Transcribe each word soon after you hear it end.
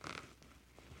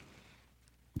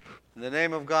In the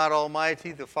name of God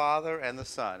Almighty, the Father, and the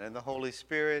Son, and the Holy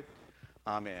Spirit.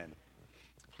 Amen.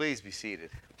 Please be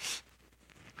seated.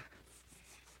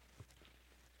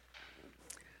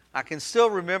 I can still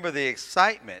remember the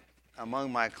excitement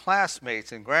among my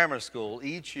classmates in grammar school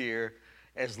each year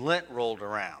as Lent rolled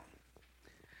around.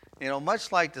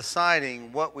 Much like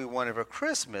deciding what we wanted for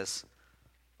Christmas,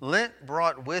 Lent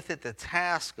brought with it the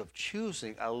task of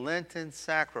choosing a Lenten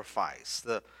sacrifice,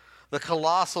 the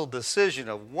colossal decision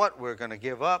of what we're going to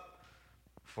give up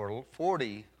for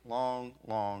 40 long,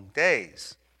 long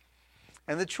days.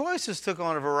 And the choices took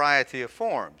on a variety of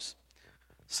forms.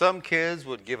 Some kids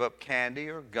would give up candy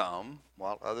or gum,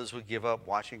 while others would give up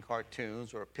watching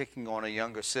cartoons or picking on a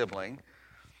younger sibling.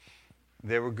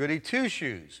 There were goody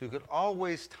two-shoes who could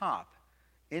always top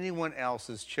anyone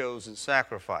else's chosen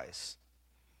sacrifice.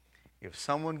 If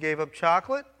someone gave up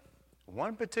chocolate,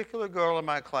 one particular girl in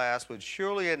my class would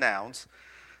surely announce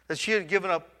that she had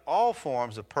given up all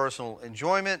forms of personal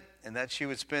enjoyment and that she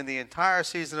would spend the entire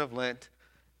season of Lent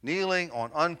kneeling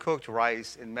on uncooked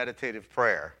rice in meditative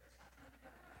prayer.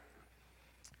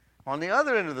 On the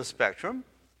other end of the spectrum,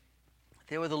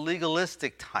 there were the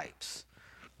legalistic types,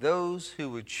 those who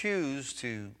would choose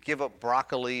to give up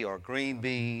broccoli or green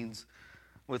beans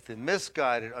with the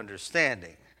misguided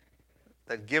understanding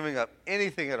that giving up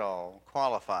anything at all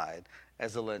qualified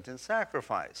as a Lenten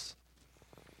sacrifice.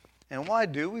 And why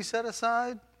do we set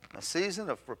aside a season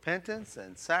of repentance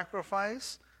and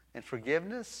sacrifice and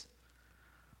forgiveness?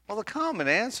 Well, the common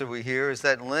answer we hear is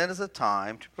that Lent is a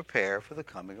time to prepare for the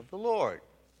coming of the Lord.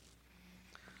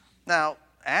 Now,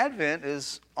 Advent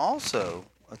is also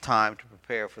a time to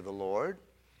prepare for the Lord,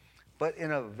 but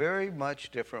in a very much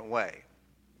different way.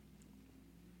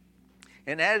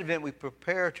 In Advent, we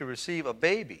prepare to receive a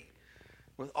baby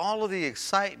with all of the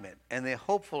excitement and the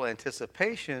hopeful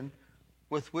anticipation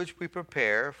with which we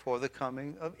prepare for the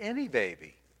coming of any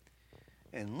baby.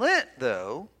 In Lent,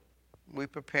 though, we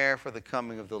prepare for the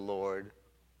coming of the Lord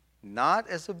not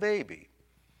as a baby,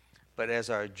 but as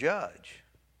our judge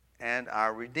and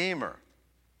our Redeemer.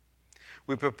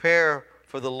 We prepare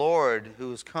for the Lord who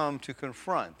has come to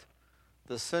confront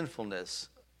the sinfulness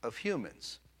of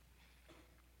humans.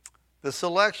 The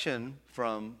selection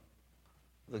from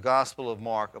the Gospel of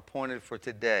Mark appointed for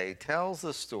today tells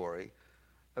the story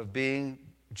of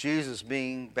Jesus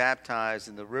being baptized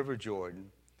in the River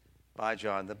Jordan by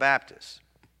John the Baptist.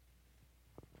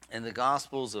 In the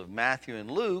Gospels of Matthew and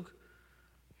Luke,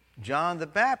 John the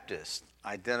Baptist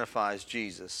identifies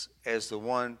Jesus as the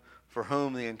one for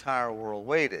whom the entire world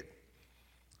waited.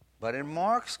 But in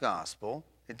Mark's Gospel,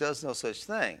 it does no such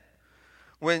thing.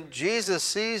 When Jesus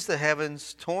sees the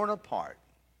heavens torn apart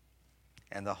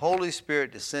and the Holy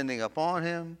Spirit descending upon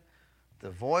him, the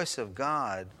voice of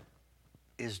God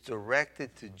is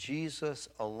directed to Jesus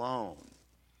alone.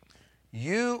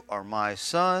 "You are my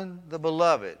Son, the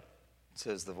beloved,"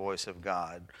 says the voice of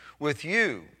God. "With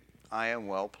you I am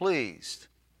well pleased."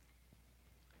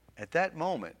 At that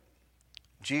moment,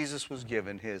 Jesus was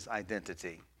given his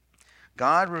identity.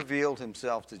 God revealed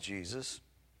himself to Jesus,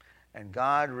 and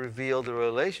God revealed the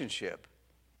relationship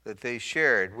that they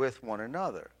shared with one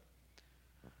another.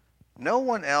 No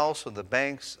one else on the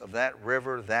banks of that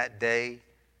river that day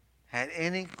had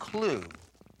any clue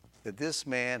that this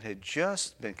man had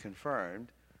just been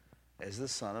confirmed as the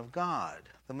Son of God,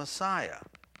 the Messiah.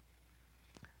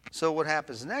 So what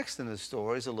happens next in the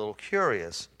story is a little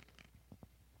curious.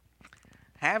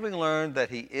 Having learned that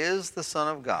he is the Son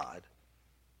of God,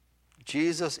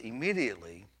 Jesus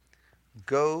immediately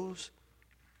goes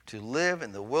to live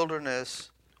in the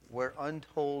wilderness where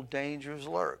untold dangers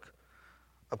lurk,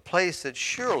 a place that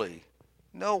surely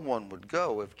no one would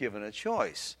go if given a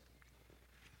choice.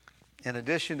 In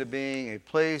addition to being a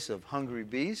place of hungry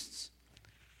beasts,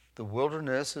 the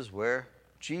wilderness is where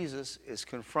Jesus is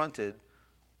confronted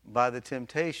by the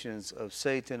temptations of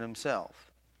Satan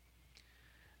himself.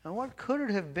 And what could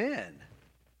it have been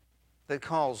that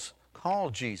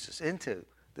called Jesus into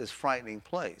this frightening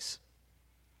place?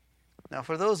 Now,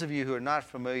 for those of you who are not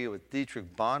familiar with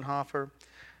Dietrich Bonhoeffer,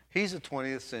 he's a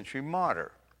 20th century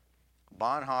martyr.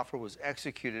 Bonhoeffer was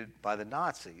executed by the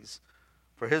Nazis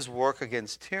for his work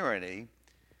against tyranny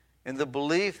in the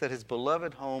belief that his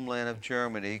beloved homeland of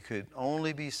Germany could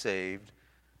only be saved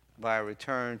by a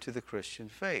return to the Christian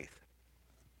faith.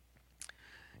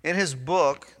 In his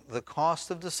book, The Cost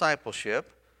of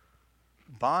Discipleship,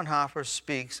 Bonhoeffer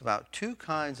speaks about two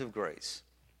kinds of grace: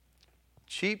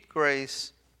 cheap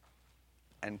grace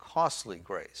and costly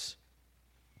grace.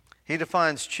 He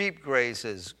defines cheap grace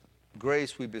as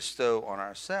grace we bestow on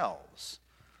ourselves.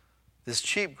 This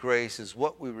cheap grace is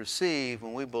what we receive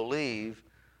when we believe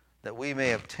that we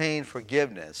may obtain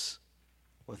forgiveness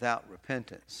without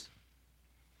repentance.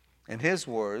 In his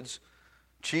words,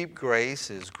 cheap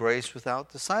grace is grace without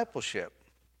discipleship,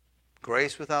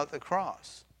 grace without the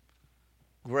cross,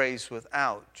 grace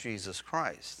without Jesus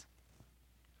Christ.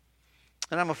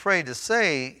 And I'm afraid to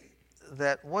say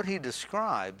that what he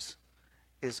describes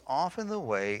is often the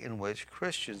way in which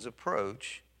Christians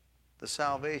approach the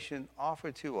salvation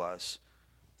offered to us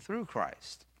through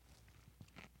Christ.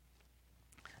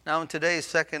 Now, in today's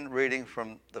second reading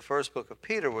from the first book of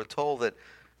Peter, we're told that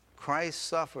Christ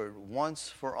suffered once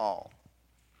for all.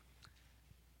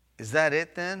 Is that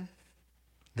it then?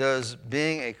 Does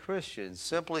being a Christian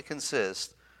simply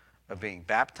consist of being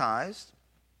baptized,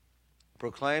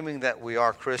 proclaiming that we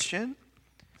are Christian,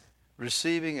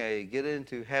 receiving a get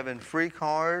into heaven free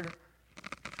card,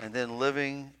 and then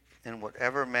living in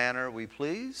whatever manner we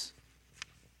please?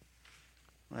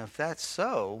 And if that's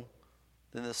so,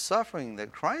 then the suffering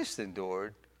that Christ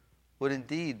endured would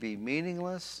indeed be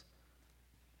meaningless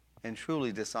and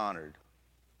truly dishonored.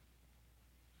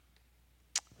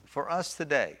 For us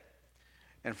today,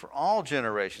 and for all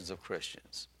generations of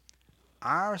Christians,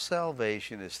 our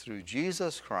salvation is through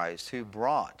Jesus Christ, who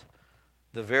brought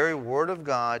the very Word of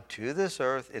God to this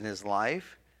earth in his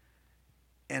life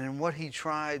and in what he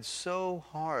tried so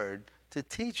hard to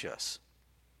teach us.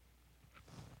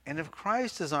 And if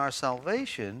Christ is our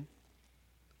salvation,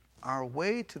 our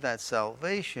way to that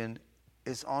salvation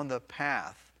is on the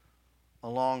path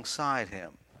alongside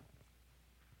him,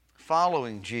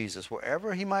 following Jesus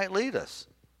wherever he might lead us,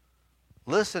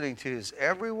 listening to his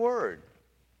every word,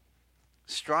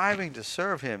 striving to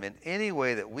serve him in any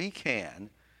way that we can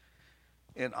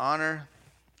in honor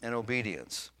and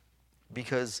obedience,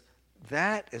 because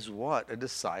that is what a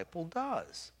disciple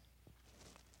does.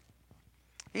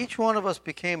 Each one of us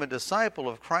became a disciple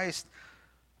of Christ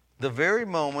the very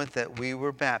moment that we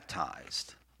were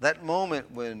baptized, that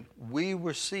moment when we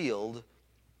were sealed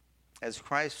as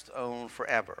Christ's own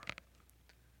forever.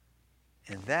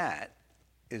 And that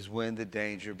is when the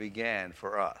danger began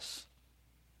for us.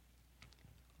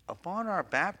 Upon our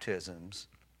baptisms,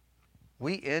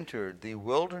 we entered the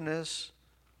wilderness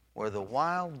where the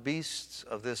wild beasts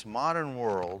of this modern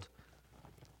world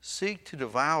seek to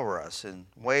devour us in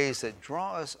ways that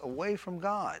draw us away from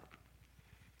God.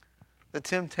 The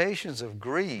temptations of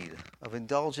greed, of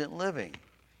indulgent living,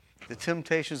 the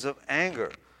temptations of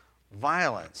anger,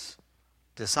 violence,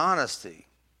 dishonesty,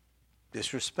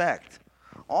 disrespect,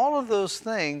 all of those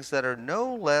things that are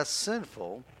no less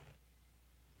sinful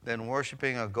than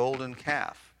worshiping a golden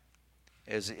calf,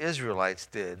 as the Israelites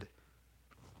did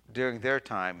during their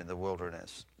time in the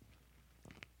wilderness.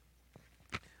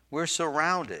 We're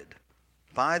surrounded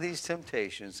by these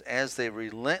temptations as they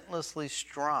relentlessly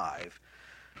strive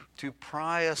to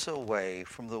pry us away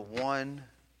from the one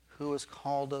who has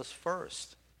called us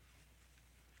first.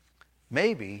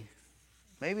 Maybe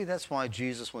that's why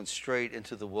Jesus went straight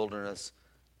into the wilderness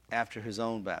after his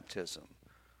own baptism.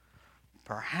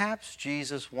 Perhaps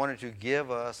Jesus wanted to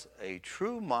give us a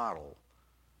true model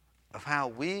of how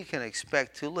we can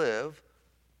expect to live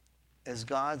as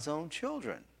God's own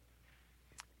children.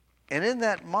 And in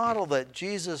that model that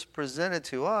Jesus presented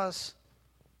to us,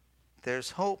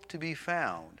 there's hope to be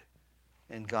found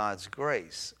in God's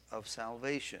grace of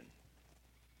salvation.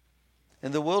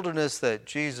 In the wilderness that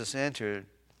Jesus entered,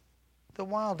 the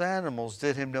wild animals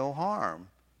did him no harm.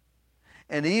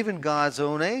 And even God's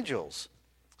own angels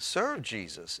served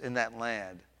Jesus in that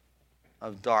land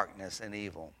of darkness and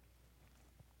evil.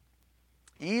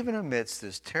 Even amidst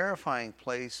this terrifying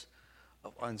place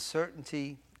of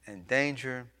uncertainty and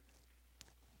danger,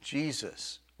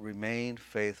 Jesus remained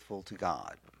faithful to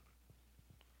God.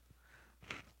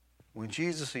 When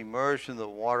Jesus emerged from the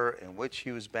water in which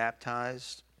he was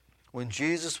baptized, when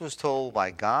Jesus was told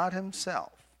by God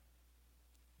himself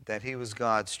that he was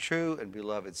God's true and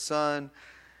beloved Son,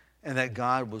 and that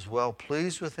God was well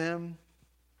pleased with him,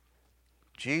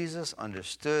 Jesus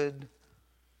understood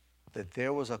that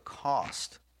there was a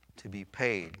cost to be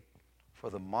paid for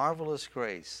the marvelous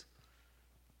grace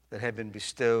that had been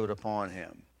bestowed upon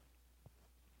him.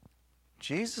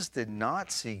 Jesus did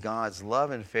not see God's love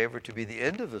and favor to be the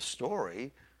end of the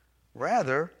story.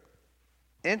 Rather,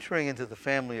 entering into the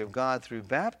family of God through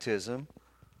baptism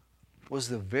was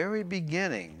the very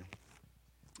beginning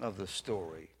of the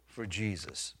story for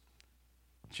Jesus,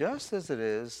 just as it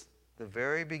is the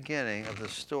very beginning of the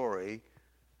story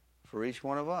for each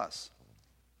one of us.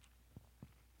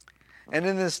 And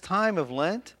in this time of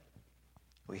Lent,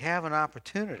 we have an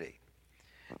opportunity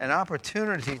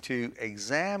to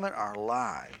examine our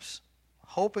lives,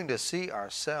 hoping to see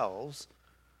ourselves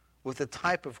with the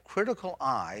type of critical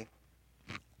eye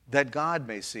that God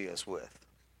may see us with.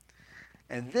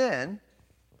 And then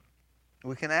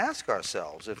we can ask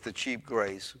ourselves if the cheap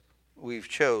grace we've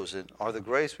chosen, or the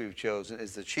grace we've chosen,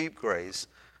 is the cheap grace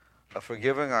of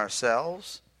forgiving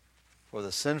ourselves for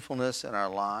the sinfulness in our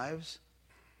lives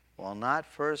while not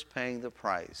first paying the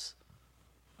price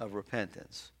of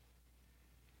repentance.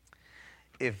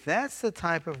 If that's the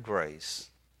type of grace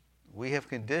we have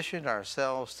conditioned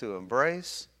ourselves to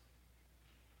embrace,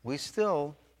 we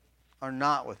still are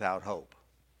not without hope.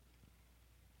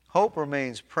 Hope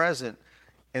remains present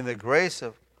in the grace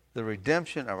of the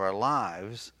redemption of our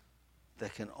lives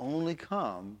that can only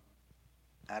come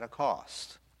at a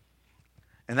cost.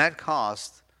 And that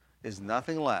cost is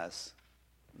nothing less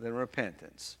than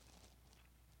repentance.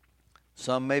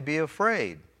 Some may be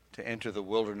afraid to enter the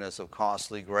wilderness of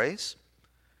costly grace,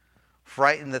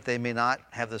 frightened that they may not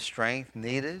have the strength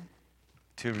needed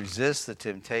to resist the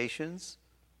temptations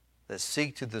that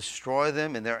seek to destroy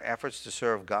them in their efforts to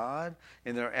serve God,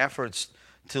 in their efforts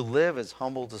to live as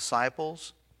humble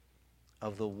disciples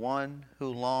of the one who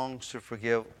longs to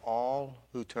forgive all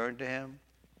who turn to him.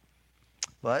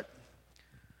 But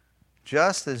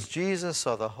just as Jesus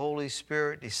saw the Holy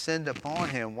Spirit descend upon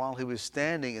him while he was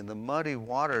standing in the muddy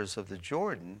waters of the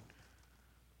Jordan,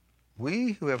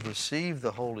 we who have received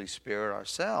the Holy Spirit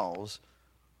ourselves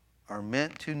are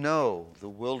meant to know the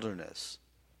wilderness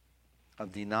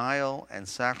of denial and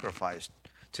sacrifice,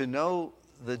 to know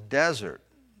the desert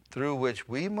through which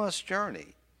we must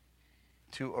journey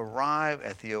to arrive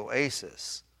at the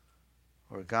oasis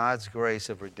where God's grace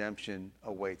of redemption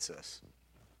awaits us.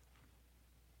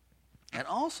 And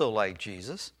also, like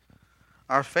Jesus,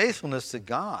 our faithfulness to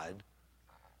God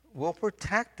will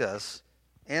protect us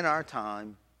in our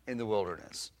time in the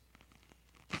wilderness.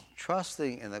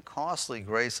 Trusting in the costly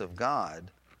grace of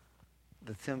God,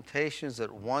 the temptations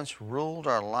that once ruled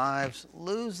our lives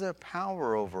lose their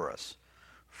power over us,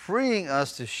 freeing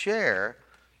us to share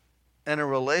in a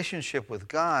relationship with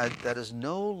God that is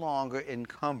no longer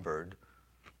encumbered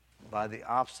by the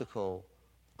obstacle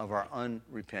of our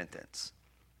unrepentance.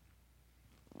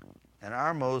 In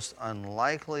our most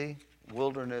unlikely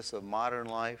wilderness of modern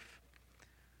life,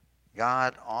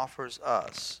 God offers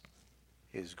us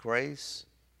his grace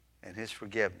and his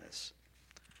forgiveness,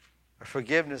 a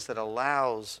forgiveness that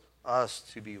allows us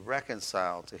to be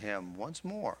reconciled to him once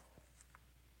more.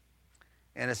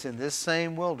 And it's in this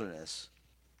same wilderness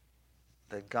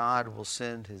that God will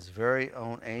send his very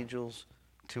own angels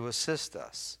to assist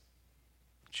us,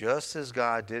 just as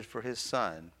God did for his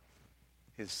Son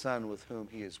with whom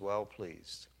he is well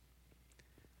pleased.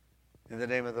 In the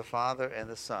name of the Father, and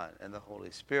the Son, and the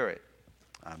Holy Spirit.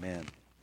 Amen.